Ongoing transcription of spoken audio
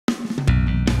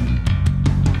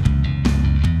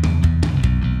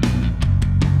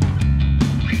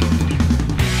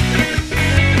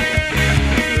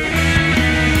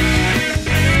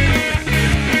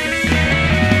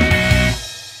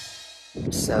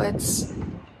so it's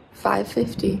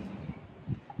 5:50.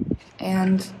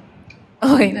 And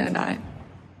Elena and I,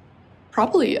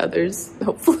 probably others,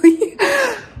 hopefully,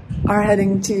 are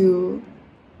heading to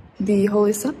the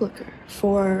Holy Sepulcher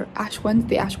for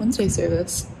the Ash Wednesday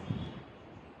service.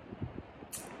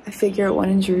 I figure when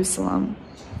in Jerusalem,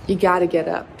 you gotta get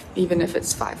up, even if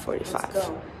it's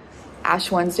 5:45.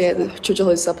 Ash Wednesday at the Church of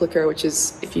Holy Sepulcher, which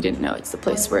is, if you didn't know, it's the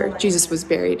place where Jesus was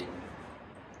buried,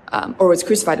 or was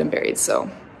crucified and buried, so,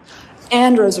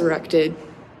 and resurrected.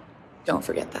 Don't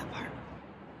forget that part.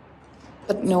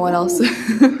 But no one else.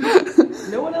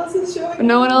 No one else is showing up?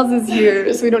 No one else is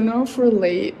here, so we don't know if we're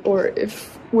late or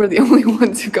if we're the only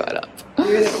ones who got up.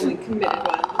 You're the only committed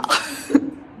ones.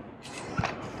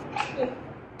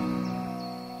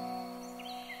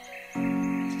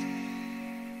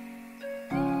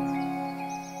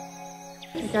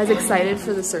 You guys excited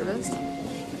for the service?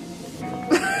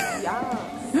 Yeah.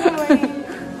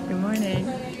 Good morning.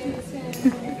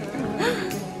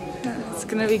 It's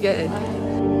gonna be good.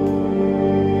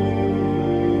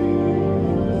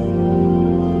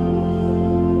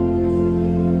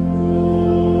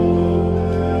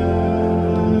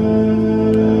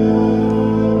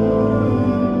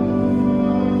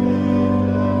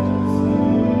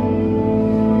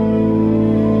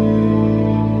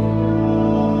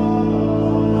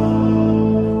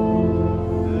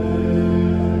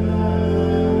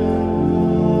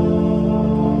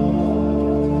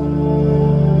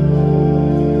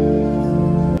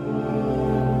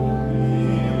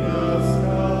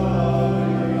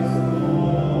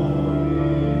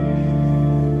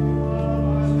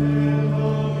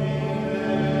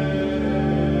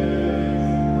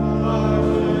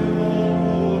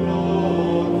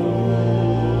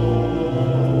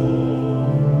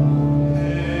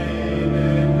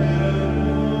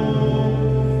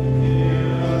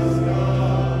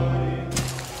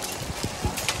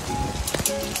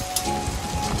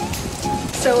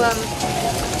 So,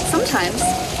 sometimes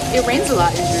it rains a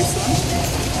lot in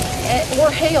Jerusalem, or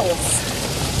hails.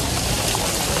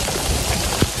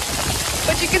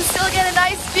 But you can still get a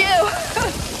nice view.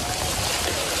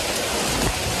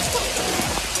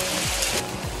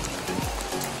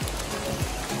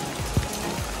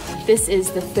 This is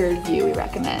the third view we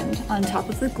recommend on top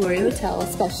of the Gloria Hotel,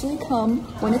 especially come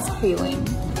when it's hailing.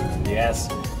 Yes,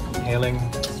 hailing,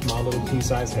 small little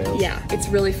pea-sized hails. Yeah, it's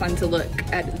really fun to look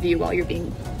at the view while you're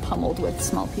being pummeled with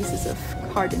small pieces of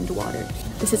hardened water.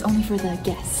 This is only for the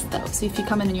guests though, so if you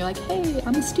come in and you're like, hey,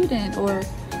 I'm a student, or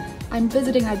I'm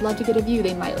visiting, I'd love to get a view,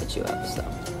 they might let you up, so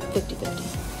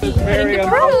 50-50. Very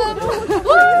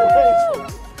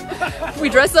We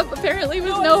dress up apparently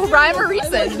with no rhyme or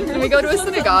reason, and we go to a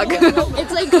synagogue.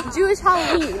 It's like Jewish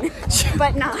Halloween,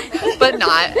 but not. But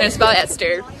not, and it's about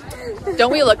Esther.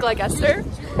 Don't we look like Esther?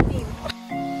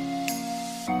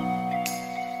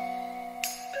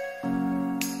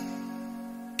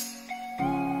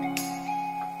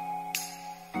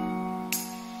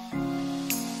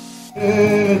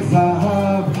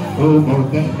 זהב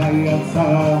ומרדכי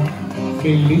יצא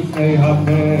מלפני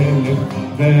המלך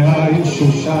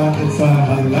והישושן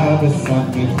צהלה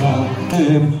ושמחה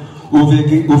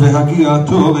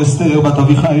ובהגיעתו אסתר בת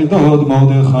אביחיל דוד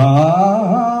מרדכי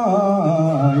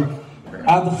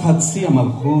עד חצי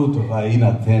המלכות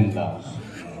ויינתן לך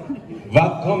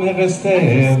ותאמר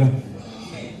אסתר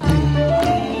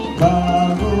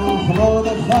ברוך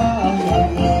מרדכי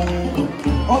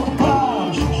עוד פעם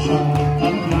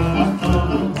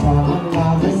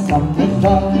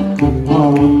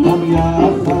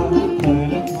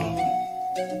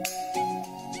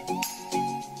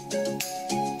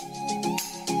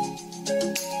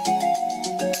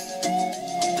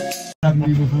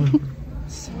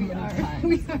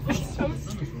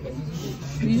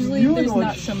Usually there's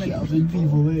not so many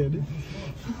people in.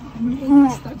 Do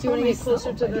you want to get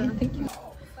closer to the... Thank you.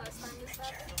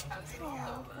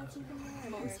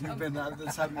 You've been out of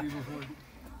this happened to you before.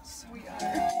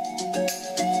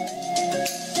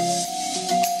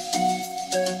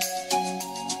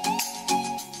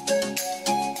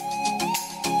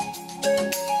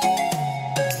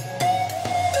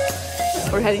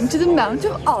 We're heading to the Mount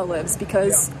of Olives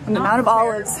because on the Mount of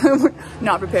Olives, we're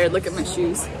not prepared. Look at my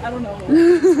shoes. I don't know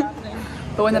what's happening.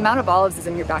 But when the Mount of Olives is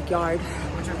in your backyard,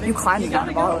 you climb the Mount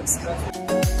of Olives.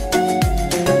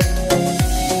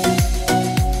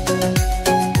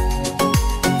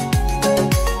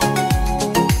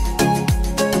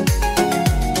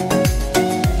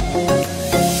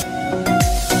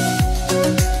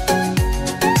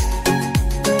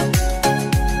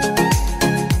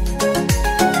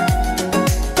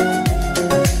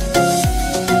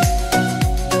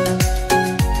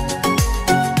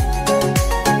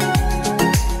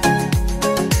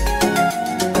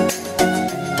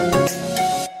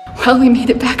 well, we made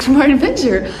it back from our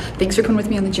adventure. Thanks for coming with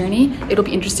me on the journey. It'll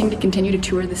be interesting to continue to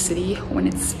tour the city when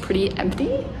it's pretty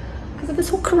empty because of this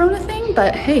whole Corona thing,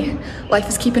 but hey, life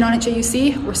is keeping on at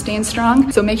JUC. We're staying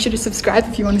strong. So make sure to subscribe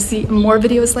if you want to see more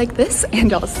videos like this,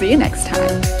 and I'll see you next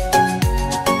time.